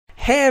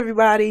Hey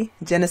everybody,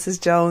 Genesis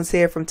Jones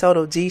here from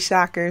Total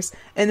G-Shockers,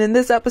 and in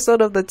this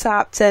episode of the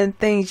Top 10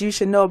 Things You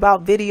Should Know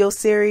About video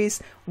series,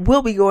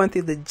 we'll be going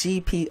through the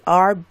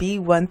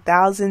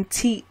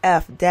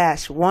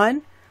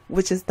GPRB1000TF-1,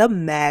 which is the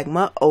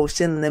Magma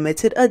Ocean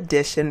Limited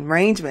Edition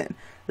Rangeman.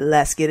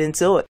 Let's get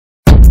into it.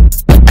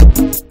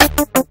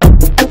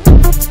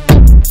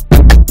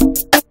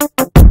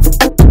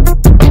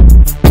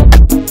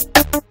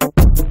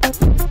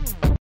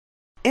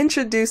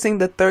 Introducing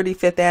the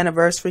 35th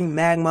Anniversary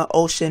Magma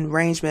Ocean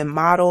Rangeman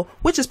model,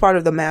 which is part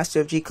of the Master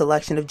of G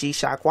collection of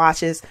G-Shock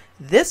watches.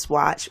 This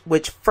watch,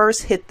 which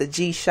first hit the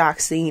G-Shock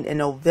scene in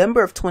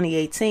November of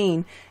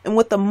 2018, and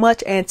with the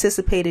much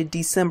anticipated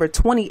December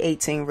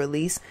 2018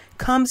 release,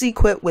 comes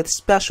equipped with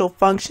special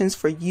functions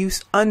for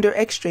use under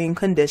extreme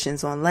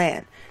conditions on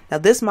land. Now,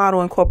 this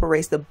model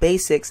incorporates the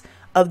basics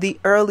of the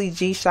early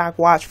G-Shock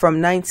watch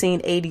from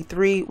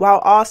 1983, while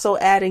also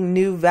adding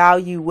new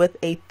value with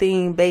a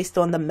theme based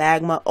on the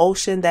magma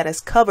ocean that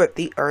has covered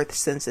the Earth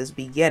since its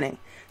beginning.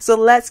 So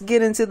let's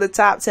get into the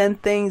top 10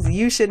 things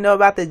you should know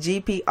about the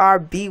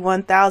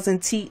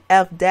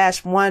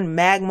GPRB1000TF-1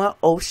 Magma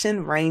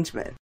Ocean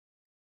Rangeman.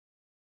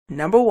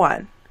 Number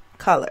 1.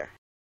 Color.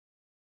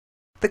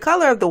 The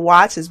color of the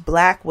watch is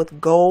black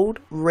with gold,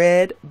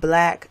 red,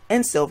 black,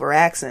 and silver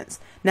accents.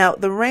 Now,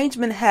 the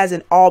Rangeman has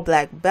an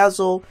all-black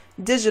bezel,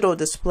 digital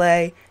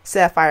display,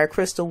 sapphire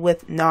crystal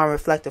with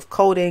non-reflective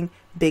coating,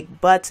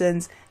 big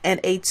buttons, and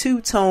a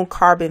two-tone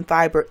carbon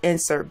fiber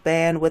insert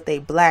band with a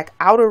black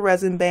outer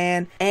resin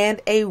band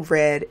and a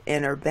red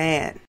inner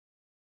band.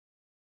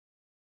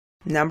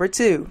 Number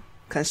 2.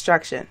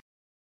 Construction.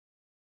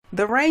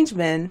 The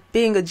Rangeman,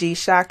 being a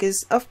G-Shock,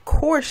 is of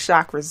course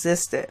shock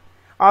resistant.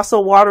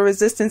 Also, water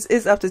resistance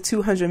is up to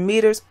 200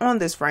 meters on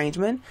this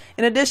Rangeman.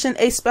 In addition,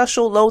 a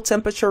special low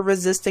temperature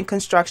resistant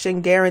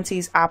construction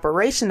guarantees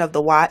operation of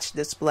the watch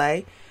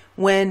display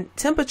when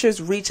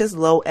temperatures reach as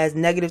low as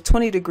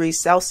 -20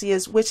 degrees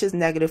Celsius, which is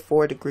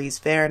 -4 degrees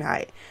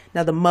Fahrenheit.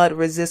 Now, the mud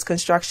resist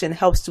construction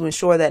helps to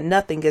ensure that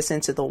nothing gets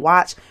into the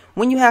watch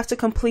when you have to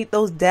complete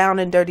those down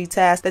and dirty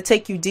tasks that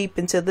take you deep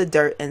into the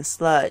dirt and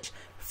sludge.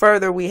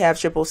 Further, we have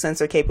triple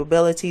sensor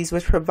capabilities,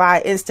 which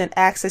provide instant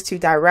access to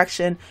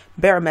direction,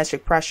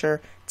 barometric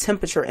pressure,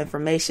 temperature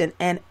information,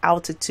 and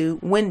altitude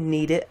when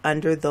needed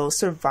under those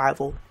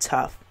survival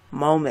tough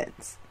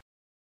moments.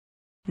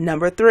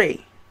 Number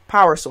 3.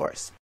 Power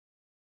source.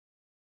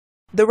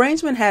 The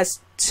Rangeman has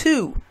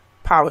two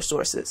power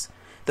sources.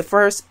 The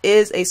first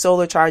is a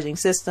solar charging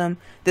system.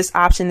 This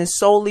option is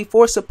solely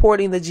for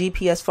supporting the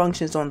GPS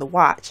functions on the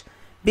watch.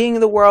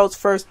 Being the world's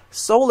first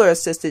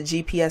solar-assisted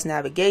GPS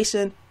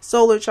navigation,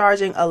 solar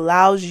charging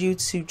allows you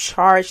to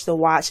charge the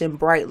watch in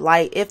bright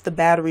light if the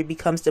battery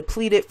becomes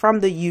depleted from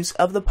the use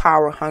of the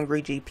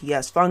power-hungry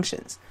GPS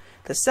functions.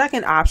 The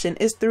second option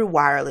is through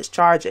wireless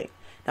charging.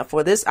 Now,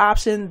 for this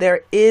option,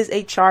 there is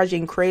a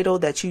charging cradle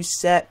that you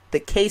set the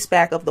case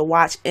back of the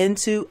watch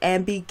into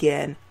and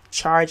begin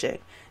charging.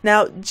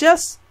 Now,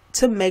 just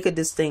to make a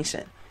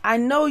distinction, I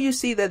know you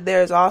see that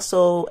there's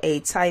also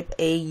a Type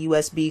A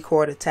USB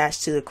cord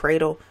attached to the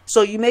cradle,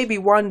 so you may be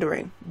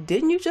wondering,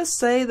 didn't you just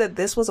say that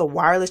this was a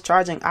wireless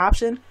charging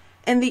option?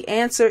 And the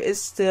answer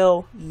is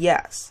still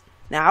yes.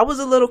 Now, I was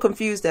a little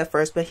confused at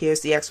first, but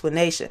here's the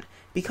explanation.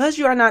 Because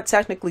you are not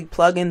technically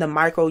plugging the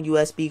micro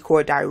USB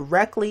cord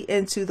directly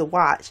into the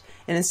watch,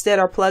 and instead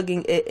are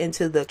plugging it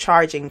into the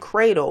charging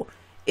cradle,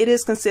 it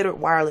is considered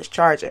wireless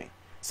charging.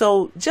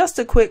 So just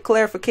a quick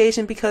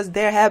clarification, because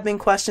there have been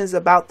questions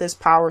about this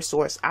power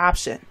source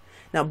option.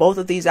 Now, both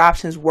of these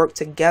options work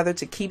together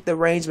to keep the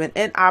Rangeman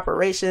in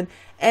operation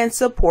and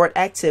support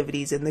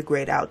activities in the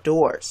great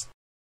outdoors.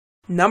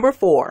 Number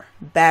 4.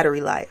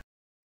 Battery life.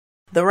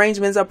 The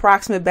Rangeman's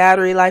approximate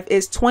battery life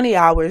is 20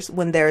 hours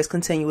when there is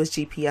continuous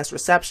GPS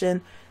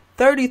reception,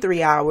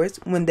 33 hours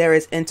when there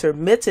is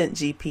intermittent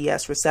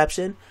GPS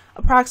reception,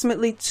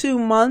 approximately 2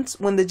 months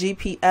when the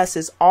GPS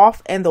is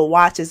off and the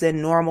watch is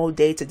in normal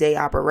day-to-day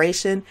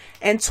operation,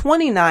 and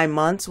 29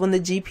 months when the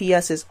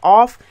GPS is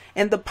off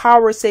and the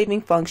power saving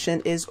function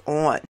is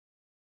on.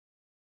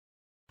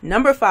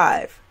 Number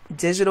 5.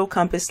 Digital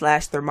compass /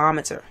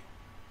 thermometer.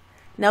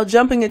 Now,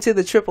 jumping into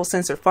the triple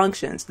sensor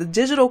functions, the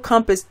digital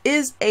compass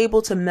is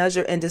able to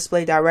measure and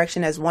display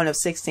direction as one of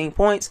 16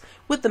 points,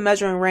 with the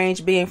measuring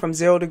range being from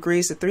 0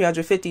 degrees to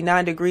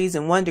 359 degrees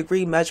in 1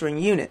 degree measuring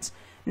units.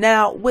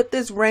 Now, with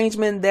this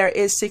Rangeman, there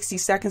is 60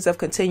 seconds of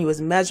continuous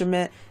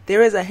measurement.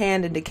 There is a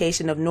hand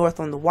indication of north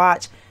on the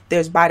watch.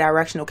 There's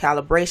bidirectional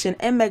calibration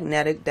and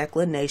magnetic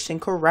declination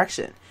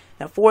correction.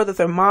 Now, for the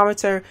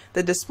thermometer,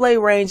 the display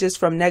ranges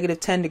from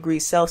 -10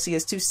 degrees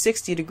Celsius to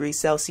 60 degrees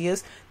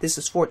Celsius. This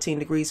is 14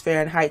 degrees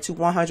Fahrenheit to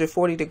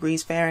 140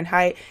 degrees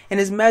Fahrenheit,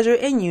 and is measured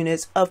in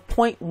units of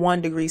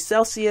 0.1 degrees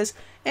Celsius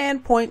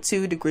and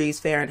 0.2 degrees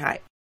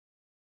Fahrenheit.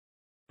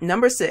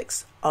 Number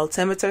 6.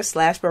 Altimeter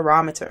 /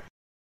 barometer.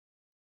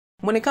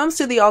 When it comes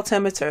to the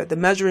altimeter, the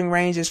measuring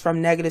range is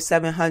from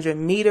 -700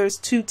 meters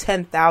to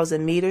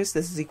 10,000 meters.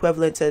 This is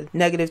equivalent to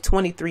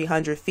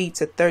 -2,300 feet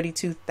to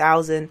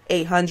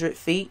 32,800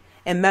 feet,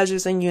 and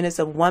measures in units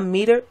of 1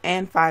 meter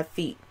and 5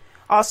 feet.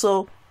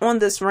 Also, on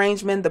this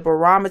Rangeman, the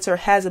barometer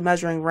has a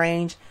measuring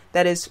range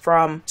that is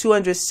from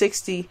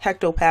 260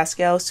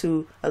 hectopascals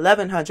to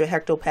 1100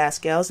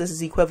 hectopascals. This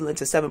is equivalent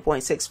to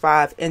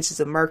 7.65 inches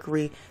of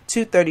mercury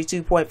to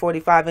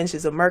 32.45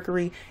 inches of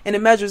mercury, and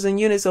it measures in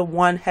units of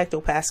 1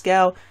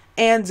 hectopascal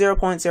and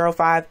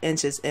 0.05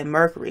 inches in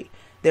mercury.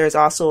 There is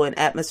also an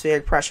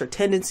atmospheric pressure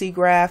tendency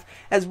graph,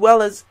 as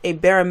well as a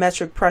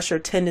barometric pressure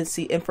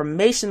tendency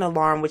information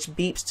alarm, which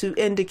beeps to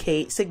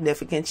indicate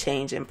significant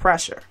change in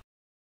pressure.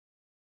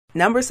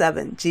 Number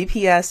 7,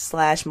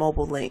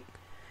 GPS/mobile link.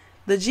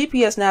 The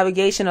GPS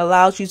navigation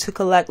allows you to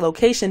collect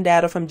location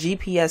data from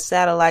GPS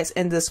satellites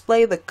and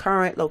display the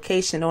current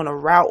location on a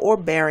route or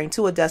bearing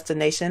to a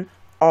destination,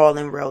 all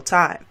in real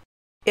time.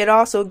 It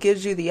also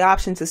gives you the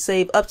option to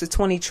save up to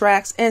 20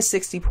 tracks and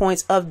 60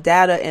 points of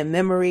data in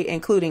memory,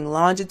 including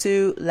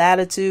longitude,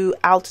 latitude,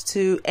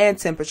 altitude, and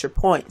temperature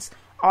points.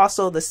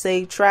 Also, the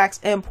saved tracks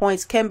and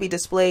points can be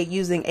displayed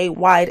using a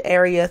wide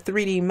area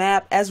 3D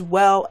map as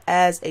well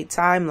as a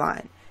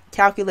timeline.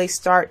 Calculate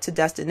start to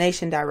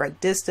destination direct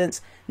distance,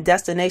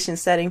 destination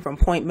setting from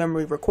point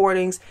memory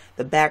recordings,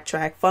 the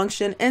backtrack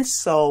function, and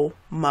so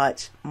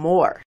much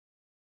more.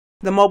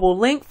 The mobile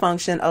link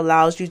function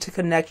allows you to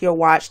connect your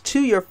watch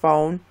to your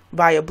phone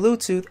via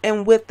Bluetooth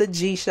and with the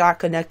G-Shock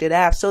connected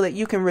app so that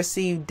you can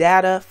receive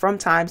data from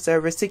time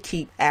servers to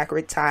keep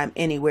accurate time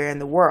anywhere in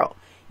the world.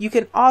 You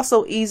can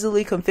also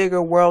easily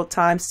configure world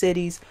time,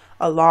 cities,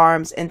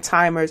 alarms, and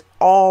timers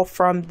all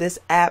from this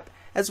app,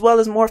 as well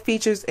as more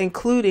features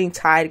including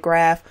tide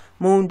graph,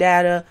 moon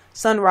data,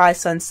 sunrise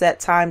sunset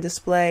time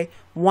display,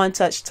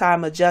 one-touch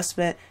time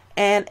adjustment,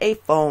 and a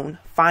phone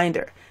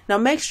finder. Now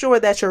make sure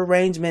that your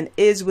Rangeman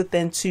is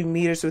within 2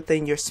 meters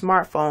within your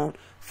smartphone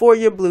for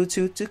your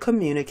Bluetooth to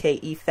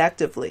communicate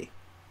effectively.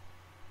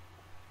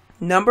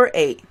 Number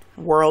 8,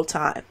 world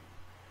time.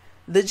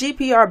 The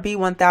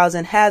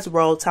GPRB1000 has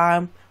world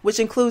time, which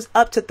includes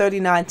up to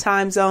 39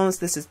 time zones.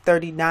 This is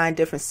 39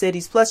 different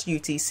cities plus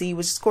UTC,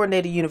 which is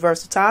Coordinated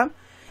Universal Time.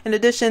 In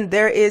addition,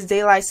 there is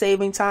daylight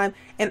saving time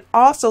and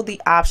also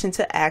the option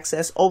to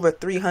access over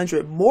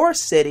 300 more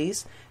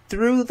cities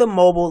through the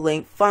mobile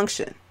link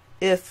function,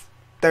 if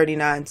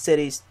 39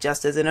 cities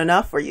just isn't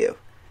enough for you.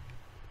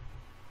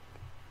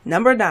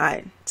 Number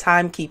 9,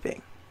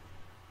 timekeeping.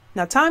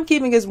 Now,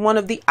 timekeeping is one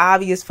of the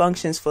obvious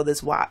functions for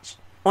this watch.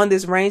 On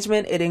this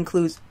Rangeman, it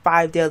includes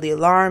 5 daily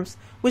alarms,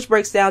 which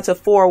breaks down to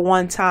 4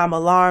 one-time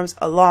alarms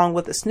along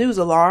with a snooze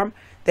alarm.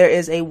 There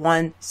is a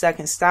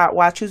 1-second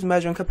stopwatch whose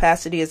measuring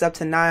capacity is up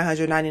to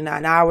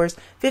 999 hours,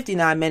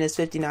 59 minutes,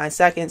 59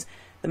 seconds.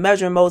 The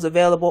measuring modes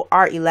available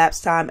are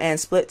elapsed time and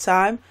split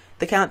time.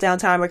 The countdown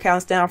timer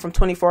counts down from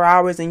 24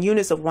 hours in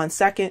units of 1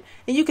 second,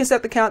 and you can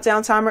set the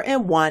countdown timer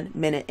in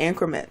 1-minute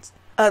increments.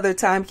 Other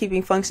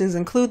timekeeping functions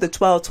include the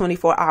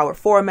 12/24-hour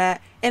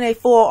format and a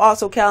full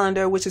auto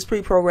calendar, which is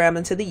pre-programmed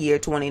into the year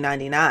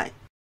 2099.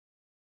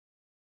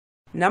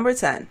 Number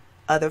 10,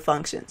 other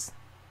functions.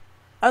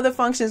 Other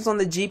functions on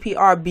the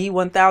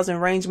GPRB1000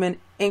 Rangeman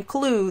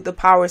include the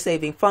power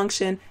saving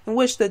function, in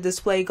which the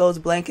display goes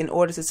blank in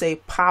order to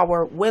save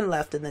power when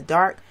left in the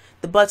dark.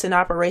 The button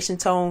operation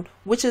tone,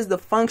 which is the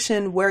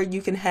function where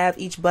you can have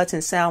each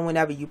button sound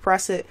whenever you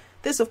press it.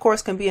 This of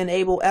course can be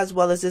enabled as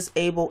well as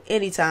disabled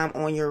anytime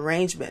on your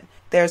Rangeman.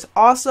 There's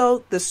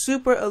also the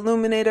Super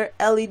Illuminator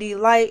LED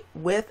light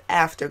with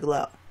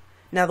afterglow.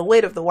 Now the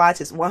weight of the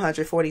watch is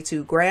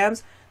 142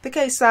 grams. The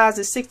case size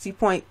is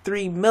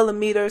 60.3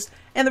 millimeters,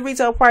 and the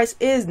retail price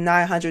is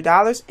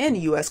 $900 in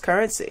US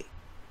currency.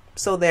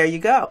 So there you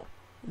go.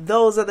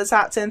 Those are the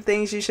top 10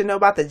 things you should know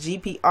about the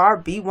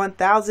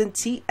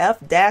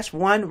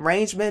GPRB1000TF-1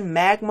 Rangeman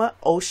Magma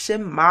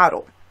Ocean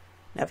model.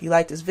 Now if you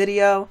like this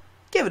video,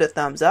 give it a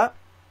thumbs up.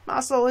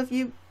 Also, if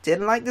you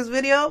didn't like this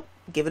video,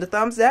 give it a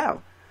thumbs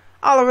down.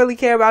 All I really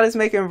care about is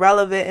making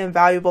relevant and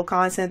valuable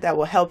content that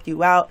will help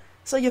you out,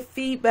 so your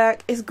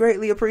feedback is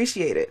greatly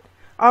appreciated.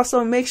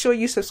 Also, make sure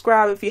you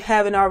subscribe if you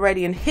haven't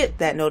already and hit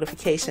that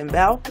notification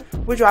bell.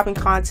 We're dropping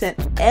content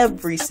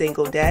every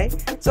single day,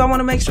 so I want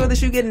to make sure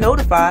that you get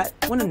notified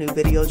when a new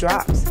video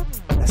drops.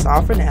 That's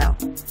all for now.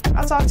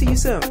 I'll talk to you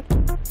soon.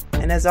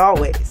 And as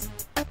always,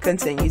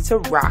 continue to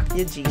rock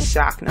your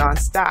G-Shock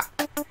nonstop.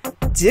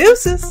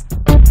 Deuces!